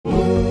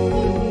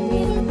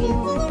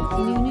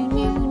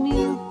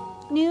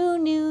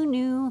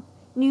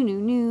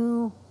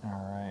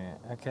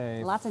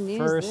Okay. Lots of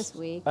news this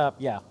week.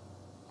 Yeah.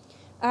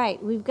 All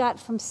right, we've got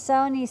from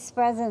Sony,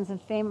 Spresense,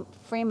 and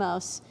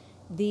Framos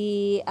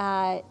the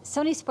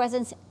Sony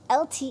Spresense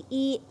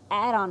LTE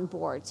add-on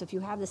board. So if you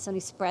have the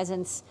Sony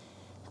Spresense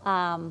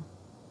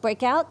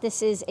breakout,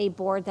 this is a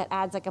board that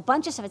adds like a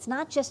bunch of stuff. It's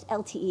not just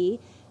LTE,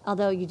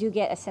 although you do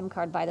get a SIM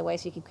card, by the way,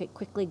 so you can get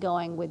quickly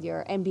going with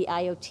your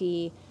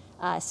NB-IoT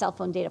cell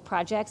phone data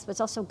projects. But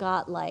it's also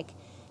got like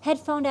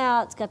headphone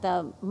out, it's got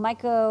the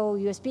micro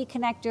USB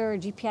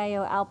connector,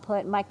 GPIO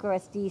output, micro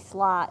SD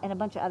slot, and a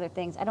bunch of other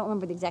things. I don't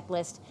remember the exact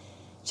list.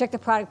 Check the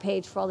product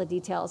page for all the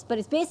details. But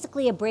it's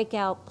basically a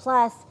breakout,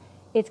 plus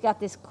it's got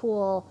this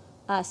cool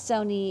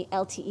Sony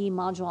LTE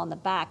module on the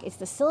back. It's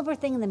the silver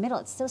thing in the middle.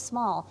 It's so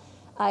small.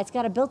 It's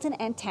got a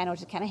built-in antenna, which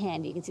is kind of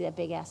handy. You can see that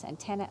big-ass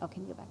antenna. Oh,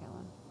 can you go back on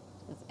one?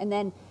 And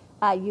then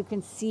you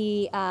can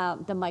see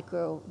the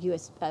micro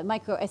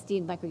SD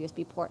and micro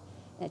USB port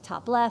in the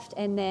top left,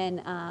 and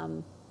then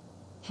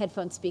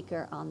headphone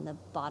speaker on the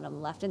bottom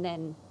left, and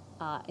then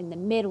in the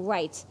mid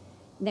right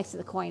next to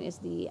the coin is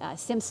the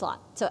SIM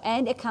slot. So,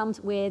 and it comes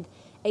with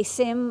a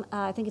SIM,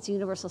 I think it's a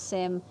universal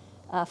SIM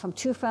from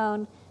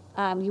Truephone.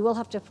 You will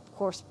have to, of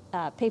course,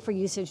 pay for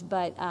usage,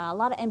 but a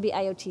lot of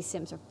NB-IoT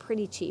SIMs are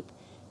pretty cheap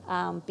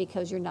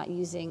because you're not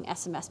using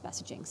SMS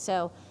messaging.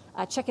 So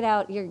check it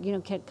out. You're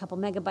get a couple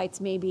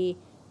megabytes maybe,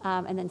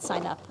 and then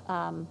sign up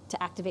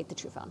to activate the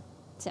Truephone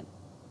SIM.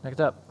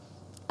 Next up.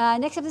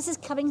 Next up, this is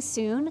coming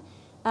soon.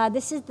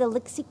 This is the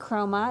Lixi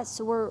Chroma.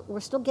 So we're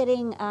still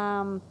getting,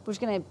 we're just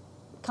going to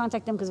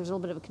contact them because there's a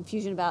little bit of a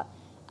confusion about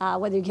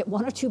whether you get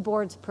 1 or 2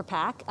 boards per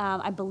pack.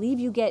 I believe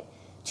you get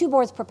 2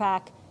 boards per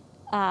pack.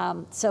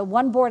 So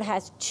one board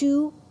has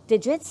 2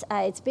 digits.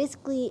 It's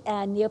basically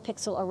a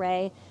NeoPixel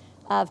array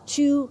of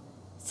 2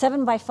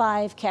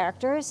 7x5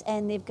 characters,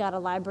 and they've got a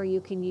library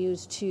you can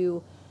use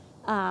to,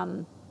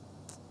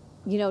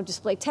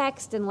 display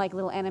text and like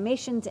little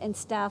animations and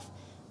stuff.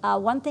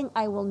 One thing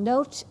I will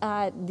note,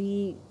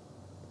 the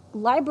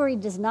library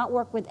does not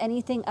work with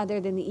anything other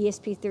than the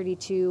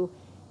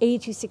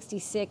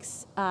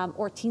ESP32-8266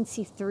 or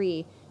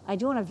Teensy3. I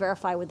do want to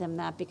verify with them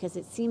that because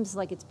it seems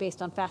like it's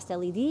based on fast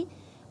LED.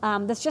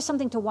 That's just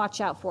something to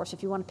watch out for. So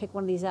if you want to pick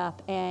one of these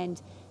up and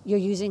you're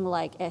using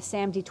like a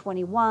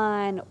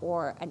SAMD21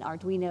 or an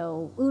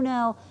Arduino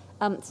Uno,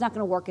 it's not going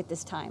to work at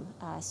this time.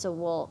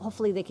 So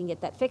hopefully they can get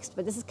that fixed,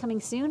 but this is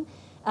coming soon.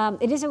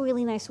 It is a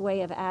really nice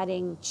way of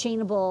adding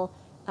chainable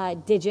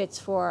digits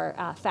for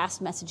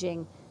fast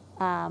messaging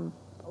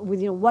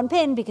with 1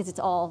 pin because it's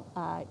all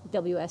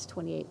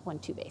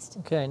WS2812 based.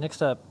 Okay,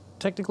 next up.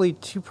 Technically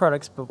 2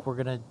 products, but we're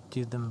going to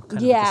do them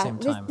kind of at the same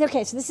time.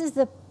 Okay, so this is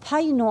the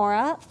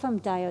Piunora from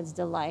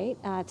Diodes-dLITE,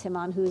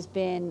 Timon, who's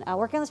been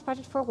working on this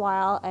project for a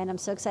while, and I'm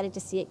so excited to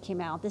see it came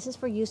out. This is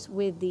for use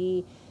with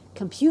the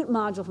compute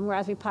module from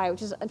Raspberry Pi,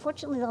 which is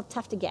unfortunately a little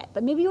tough to get,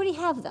 but maybe you already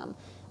have them.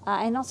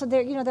 And also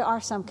there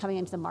are some coming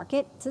into the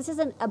market. So this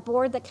is a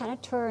board that kind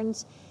of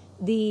turns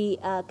the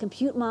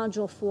compute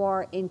module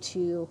 4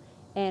 into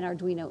an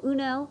Arduino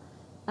Uno.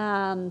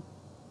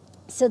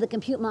 So the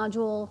compute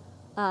module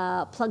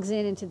plugs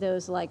into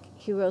those like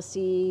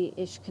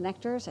Hiroshi-ish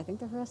connectors. I think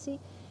they're Hiroshi.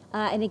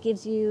 And it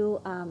gives you,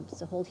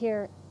 so hold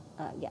here,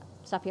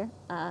 stop here.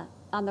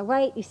 On the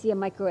right, you see a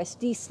micro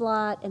SD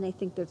slot, and I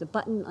think there's a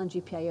button on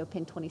GPIO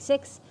pin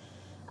 26.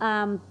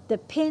 The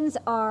pins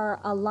are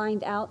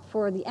lined out.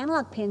 For the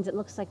analog pins, it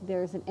looks like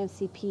there's an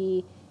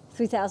MCP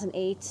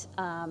 3008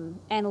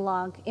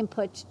 analog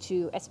input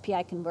to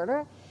SPI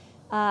converter.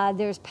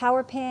 There's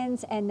power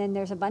pins, and then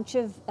there's a bunch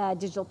of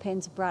digital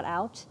pins brought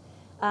out.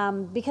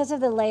 Because of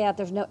the layout,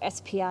 there's no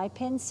SPI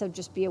pins, so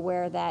just be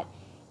aware that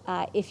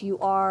if you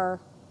are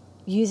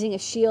using a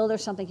shield or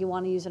something, you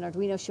want to use an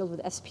Arduino shield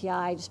with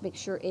SPI, just make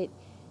sure it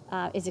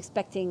is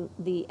expecting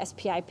the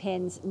SPI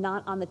pins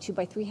not on the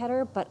 2x3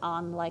 header, but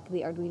on like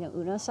the Arduino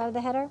Uno side of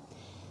the header.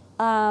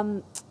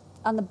 On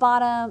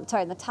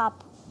the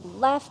top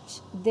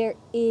left, there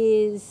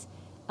is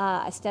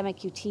a STEMMA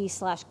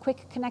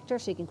QT/Qwiic connector,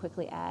 so you can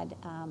quickly add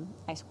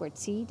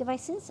I2C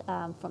devices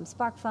from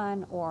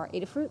SparkFun or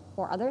Adafruit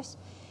or others.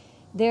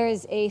 There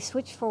is a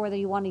switch for whether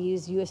you want to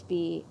use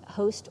USB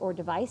host or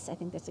device. I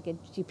think that's a good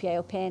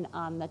GPIO pin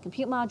on the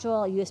compute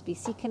module, a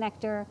USB-C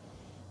connector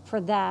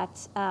for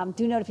that.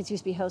 Do note if it's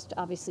USB host,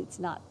 obviously it's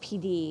not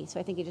PD, so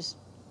I think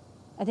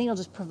it'll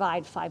just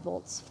provide 5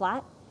 volts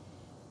flat.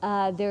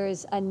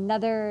 There's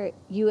another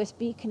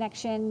USB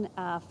connection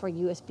for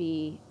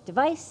USB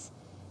device,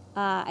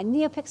 a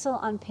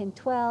NeoPixel on pin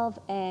 12,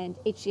 and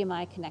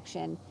HDMI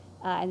connection,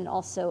 and then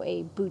also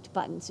a boot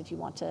button, so if you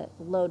want to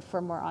load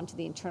firmware onto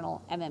the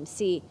internal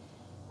MMC.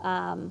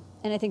 And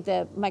I think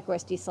the micro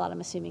SD slot,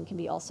 I'm assuming, can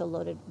be also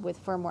loaded with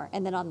firmware.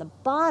 And then on the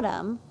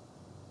bottom,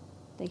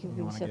 thank you for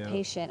being so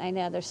patient. I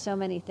know, there's so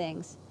many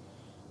things.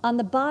 On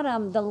the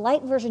bottom, the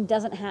Lite version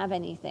doesn't have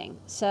anything.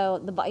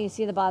 So you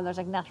see the bottom, there's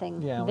like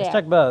nothing there. We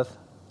stuck both.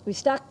 We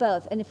stocked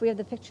both. And if we have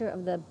the picture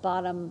of the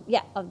bottom,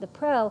 of the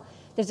Pro,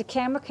 there's a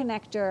camera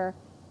connector.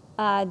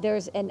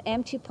 There's an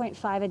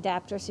M2.5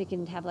 adapter, so you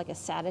can have like a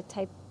SATA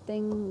type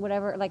thing,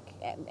 whatever, like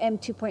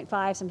M2.5,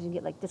 sometimes you can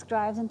get like disk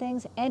drives and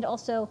things. And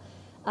also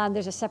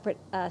There's a separate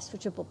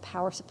switchable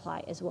power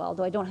supply as well,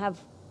 though I don't have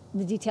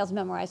the details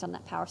memorized on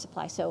that power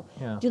supply. So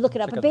do look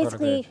it up. But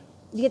basically,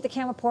 you get the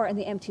camera port and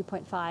the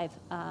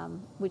M2.5,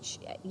 which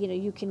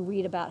you can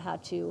read about how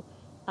to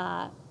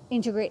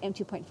integrate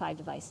M2.5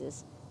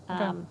 devices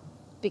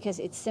because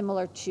it's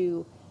similar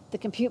to the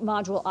compute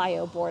module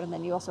I/O board, and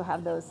then you also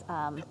have those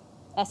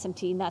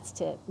SMT nuts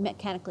to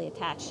mechanically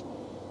attach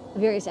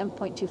various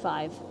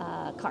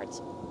M.25 cards.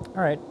 All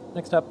right,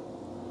 next up.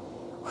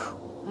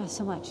 Oh,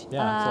 so much.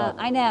 Yeah,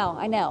 I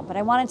know, but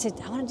I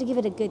wanted to give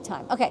it a good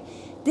time. Okay,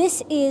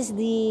 this is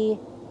the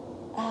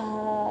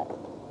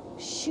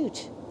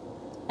shoot.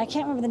 I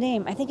can't remember the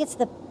name. I think it's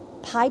the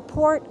Pi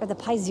port or the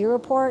Pi Zero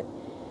port.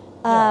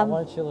 Why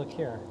don't you look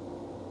here?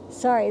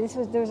 Sorry,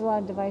 there was a lot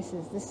of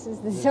devices. This is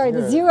the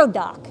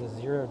ZeroDock.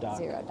 The ZeroDock.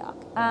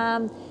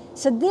 ZeroDock.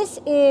 So this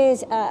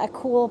is a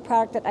cool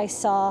product that I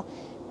saw,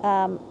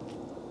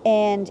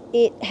 and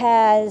it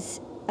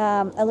has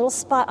a little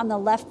spot on the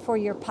left for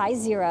your Pi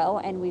Zero,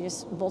 and we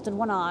just bolted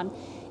one on.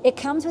 It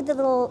comes with the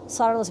little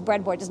solderless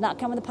breadboard. It does not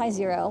come with the Pi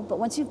Zero, but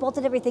once you've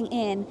bolted everything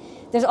in,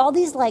 there's all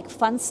these like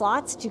fun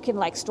slots that you can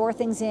like store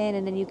things in,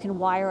 and then you can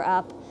wire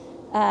up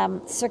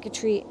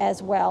circuitry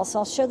as well. So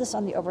I'll show this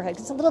on the overhead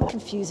because it's a little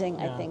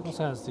confusing, I think. What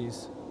size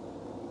these?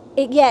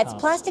 It's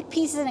plastic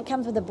pieces and it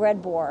comes with a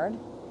breadboard.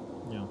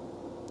 Yeah.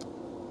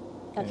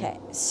 Okay,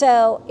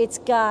 so it's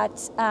got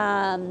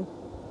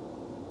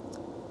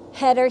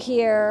header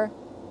here.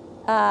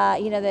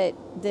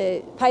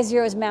 The Pi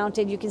Zero is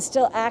mounted. You can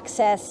still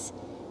access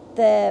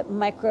the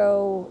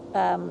micro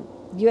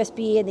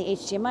USB and the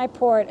HDMI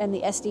port and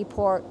the SD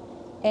port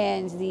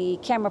and the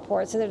camera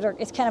port. So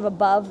it's kind of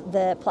above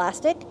the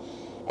plastic.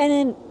 And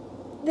then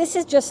this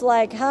is just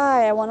like,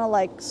 hi, I want to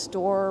like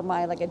store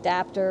my like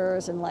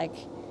adapters and like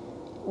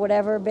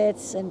whatever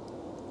bits and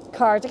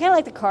cards. I kind of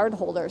like the card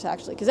holders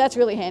actually, because that's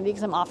really handy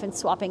because I'm often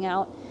swapping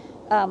out.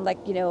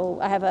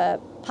 I have a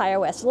Pi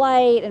OS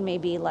Lite and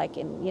maybe like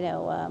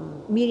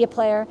media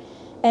player.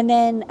 And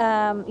then,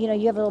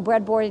 you have a little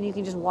breadboard and you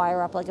can just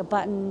wire up like a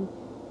button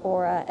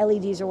or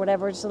LEDs or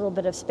whatever, just a little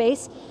bit of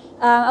space.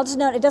 I'll just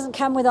note, it doesn't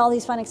come with all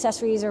these fun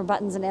accessories or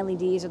buttons and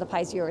LEDs or the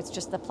Pi Zero. It's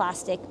just the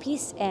plastic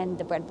piece and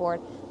the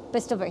breadboard, but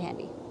it's still very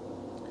handy.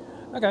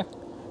 Okay.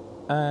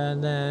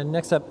 And then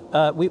next up,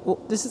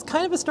 this is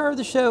kind of a star of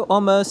the show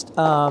almost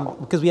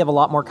because we have a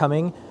lot more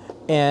coming.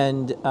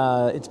 And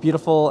it's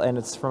beautiful, and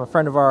it's from a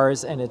friend of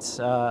ours, and it's,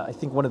 I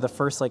think, one of the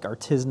first like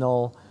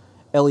artisanal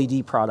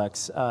LED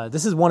products.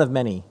 This is one of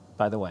many,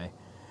 by the way.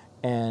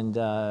 And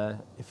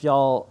if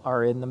y'all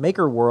are in the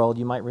maker world,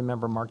 you might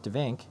remember Mark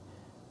DeVink.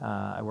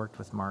 I worked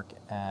with Mark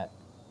at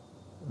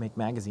Make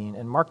Magazine,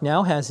 and Mark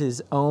now has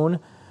his own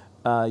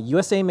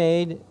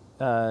USA-made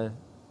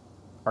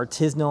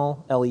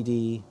artisanal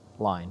LED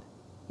line.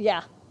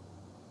 Yeah.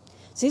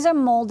 So these are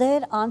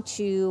molded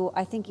onto,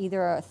 I think,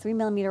 either a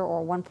 3mm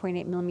or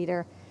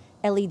 1.8mm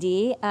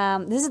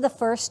LED. This is the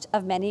first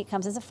of many. It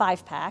comes as a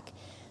 5-pack.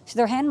 So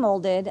they're hand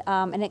molded,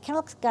 and it kind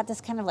of got this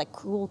kind of like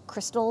cool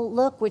crystal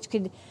look, which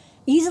could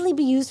easily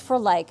be used for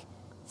like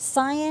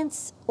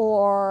science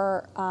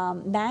or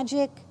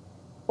magic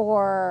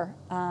or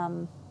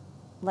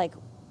like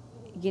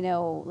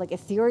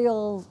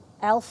ethereal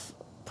elf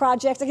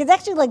projects. Like it's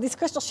actually like this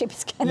crystal shape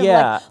is kind of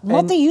like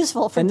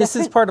multi-useful for. And this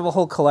is part of a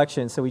whole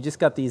collection, so we just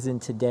got these in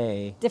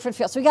today. Different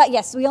fields. So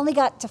we only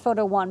got to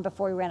photo 1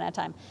 before we ran out of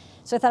time.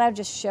 So I thought I'd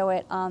just show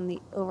it on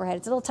the overhead.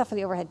 It's a little tough for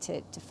the overhead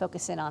to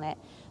focus in on it,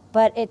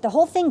 but the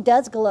whole thing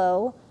does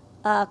glow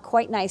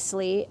quite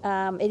nicely.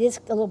 It is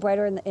a little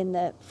brighter in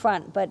the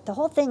front, but the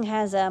whole thing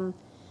has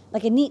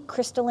like a neat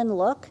crystalline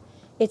look.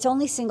 It's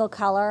only single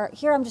color.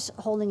 Here I'm just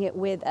holding it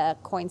with a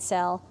coin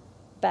cell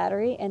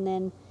battery, and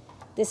then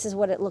this is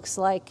what it looks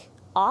like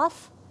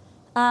off.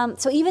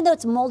 So even though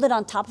it's molded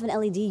on top of an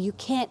LED, you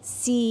can't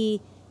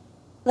see,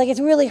 like it's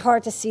really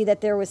hard to see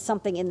that there was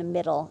something in the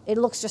middle. It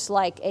looks just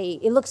like a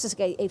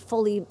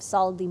fully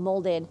solidly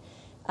molded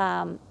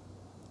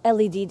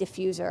LED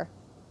diffuser.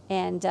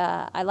 And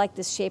I like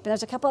this shape. And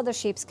there's a couple other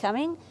shapes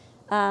coming.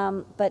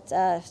 But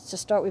to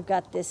start, we've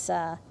got this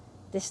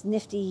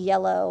nifty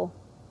yellow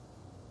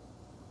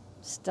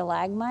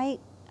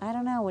stalagmite. I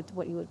don't know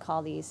what you would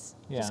call these.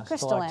 Yeah, just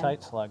crystalline.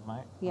 stalactite,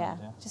 stalagmite. Yeah,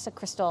 just a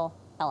crystal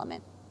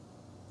element.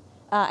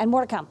 And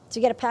more to come. So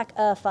you get a pack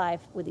of 5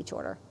 with each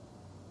order.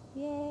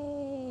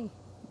 Yay.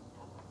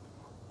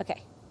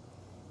 Okay.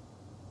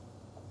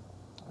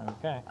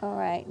 Okay. All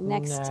right,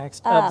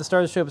 next up. The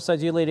star of the show,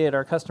 besides you, Lady,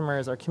 our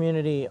customers, our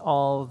community,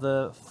 all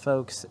the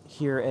folks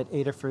here at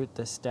Adafruit,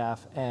 the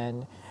staff,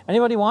 and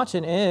anybody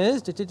watching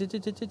is... This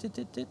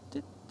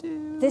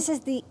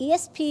is the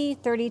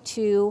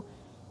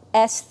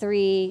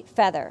ESP32-S3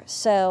 feather.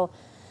 So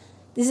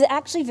this is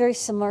actually very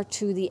similar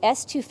to the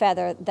S2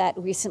 feather that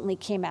recently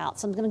came out.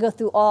 So I'm going to go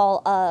through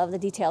all of the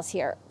details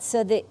here.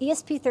 So the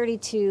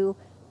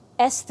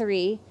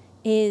ESP32-S3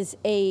 is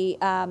a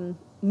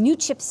new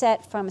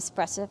chipset from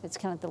Spresense. It's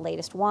kind of the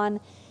latest one.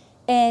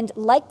 And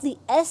like the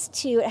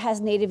S2, it has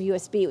native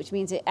USB, which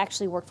means it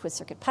actually worked with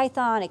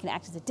CircuitPython. It can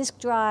act as a disk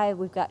drive.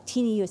 We've got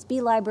Teeny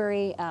USB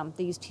library.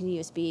 They use Teeny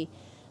USB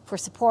for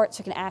support,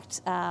 so it can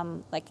act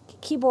like a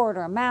keyboard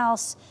or a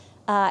mouse.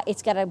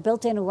 It's got a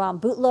built-in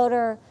ROM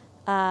bootloader,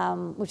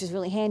 which is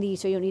really handy,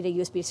 so you don't need a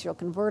USB serial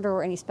converter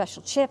or any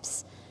special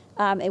chips.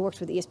 It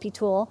works with the ESP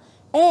tool.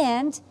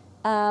 And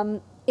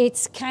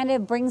it's kind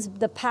of brings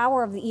the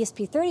power of the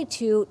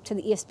ESP32 to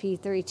the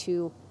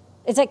ESP32.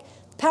 It's like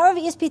the power of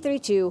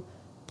ESP32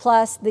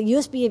 plus the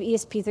USB of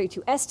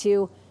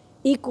ESP32-S2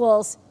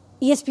 equals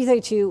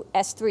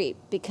ESP32-S3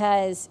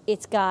 because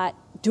it's got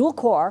dual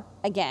core,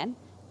 again,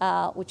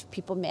 which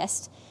people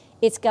missed.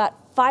 It's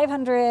got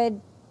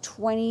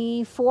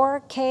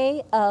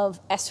 524K of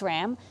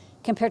SRAM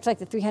compared to like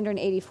the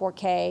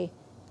 384K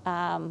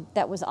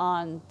that was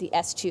on the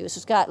S2. So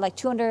it's got like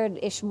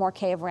 200-ish more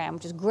K of RAM,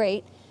 which is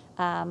great,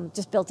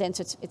 just built in.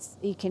 So it's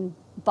you can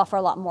buffer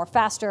a lot more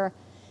faster.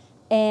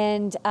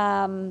 And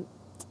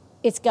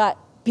it's got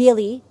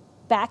BLE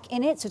back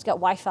in it, so it's got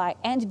Wi-Fi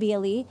and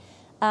BLE.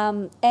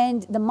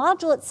 And the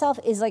module itself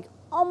is like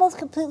almost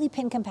completely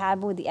pin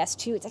compatible with the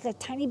S2. It's like a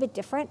tiny bit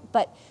different,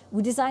 but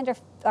we designed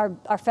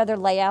our feather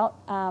layout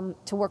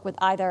to work with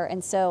either.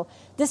 And so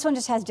this one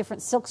just has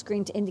different silk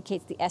screen to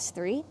indicate the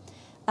S3.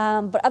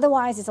 But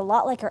otherwise, it's a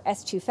lot like our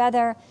S2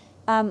 feather.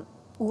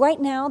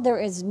 Right now, there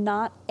is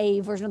not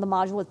a version of the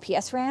module with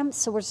PSRAM,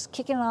 so we're just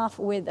kicking it off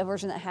with a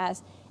version that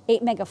has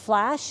 8 mega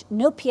flash,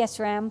 no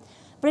PSRAM,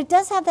 but it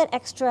does have that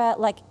extra,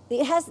 like,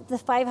 it has the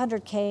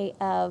 500K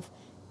of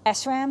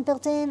SRAM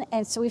built in,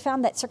 and so we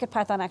found that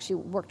CircuitPython actually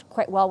worked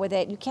quite well with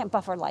it. You can't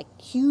buffer like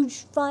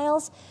huge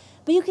files,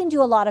 but you can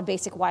do a lot of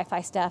basic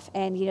Wi-Fi stuff,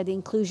 and you know the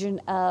inclusion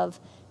of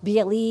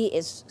BLE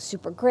is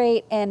super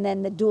great, and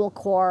then the dual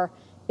core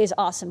is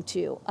awesome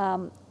too.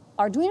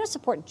 Arduino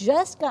support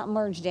just got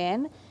merged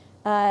in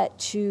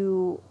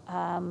to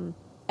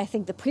I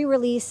think the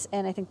pre-release,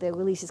 and I think the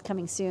release is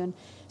coming soon.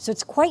 So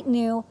it's quite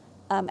new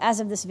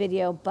as of this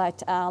video,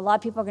 but a lot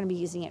of people are going to be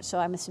using it, so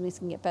I'm assuming it's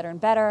going to get better and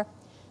better.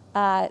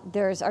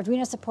 There's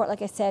Arduino support,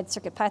 like I said,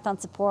 CircuitPython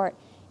support.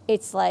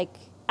 It's like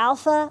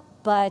alpha,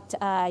 but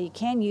you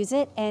can use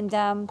it, and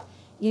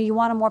you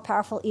want a more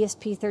powerful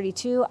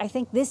ESP32. I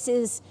think this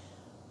is,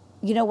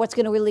 you know, what's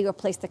going to really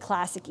replace the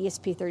classic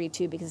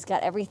ESP32 because it's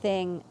got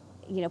everything,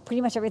 you know,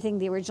 pretty much everything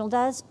the original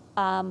does,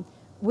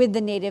 with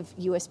the native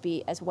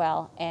USB as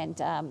well, and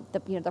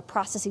the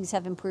processes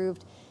have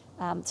improved,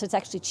 so it's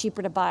actually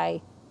cheaper to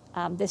buy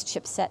this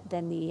chipset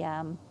than the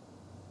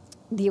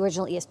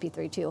original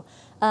ESP32.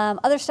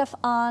 Other stuff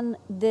on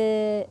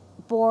the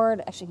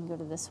board, actually I can go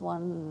to this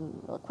one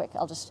real quick,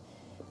 I'll just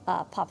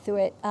pop through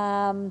it.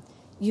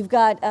 You've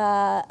got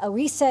a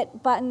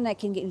reset button that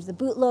can get into the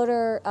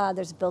bootloader.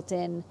 There's a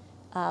built-in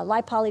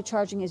Lite poly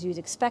charging as you'd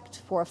expect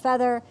for a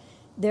feather.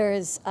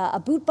 There's a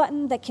boot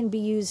button that can be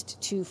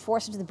used to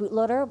force into the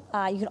bootloader.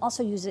 You can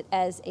also use it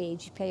as a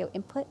GPIO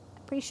input,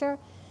 I'm pretty sure.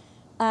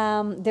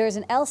 There's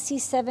an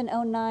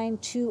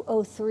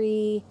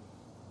LC709203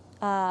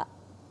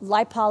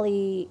 Lite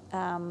poly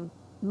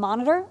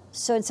monitor.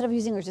 So instead of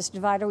using a resistor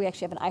divider, we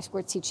actually have an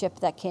I2C chip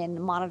that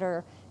can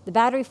monitor the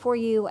battery for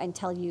you and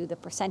tell you the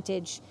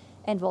percentage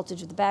and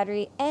voltage of the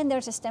battery. And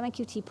there's a STEMMA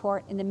QT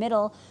port in the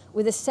middle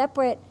with a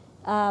separate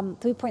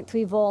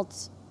 3.3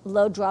 volts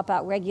load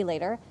dropout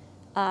regulator.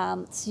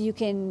 So you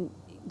can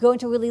go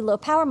into really low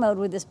power mode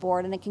with this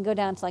board, and it can go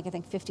down to like, I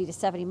think 50 to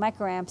 70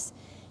 microamps.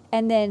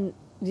 And then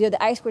the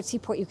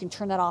I2C port, you can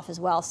turn that off as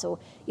well. So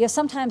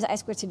sometimes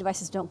I2C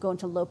devices don't go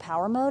into low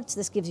power mode, so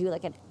this gives you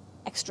like an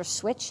extra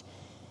switch.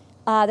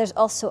 There's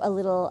also a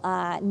little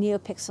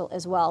NeoPixel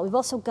as well. We've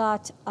also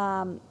got,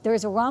 there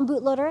is a ROM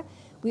bootloader.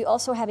 We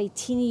also have a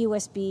teeny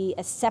USB,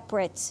 a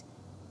separate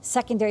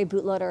secondary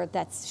bootloader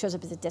that shows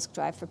up as a disk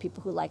drive for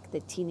people who like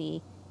the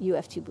teeny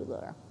UF2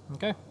 bootloader.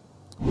 Okay.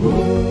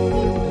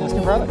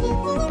 Asking for others.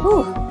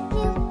 Whew.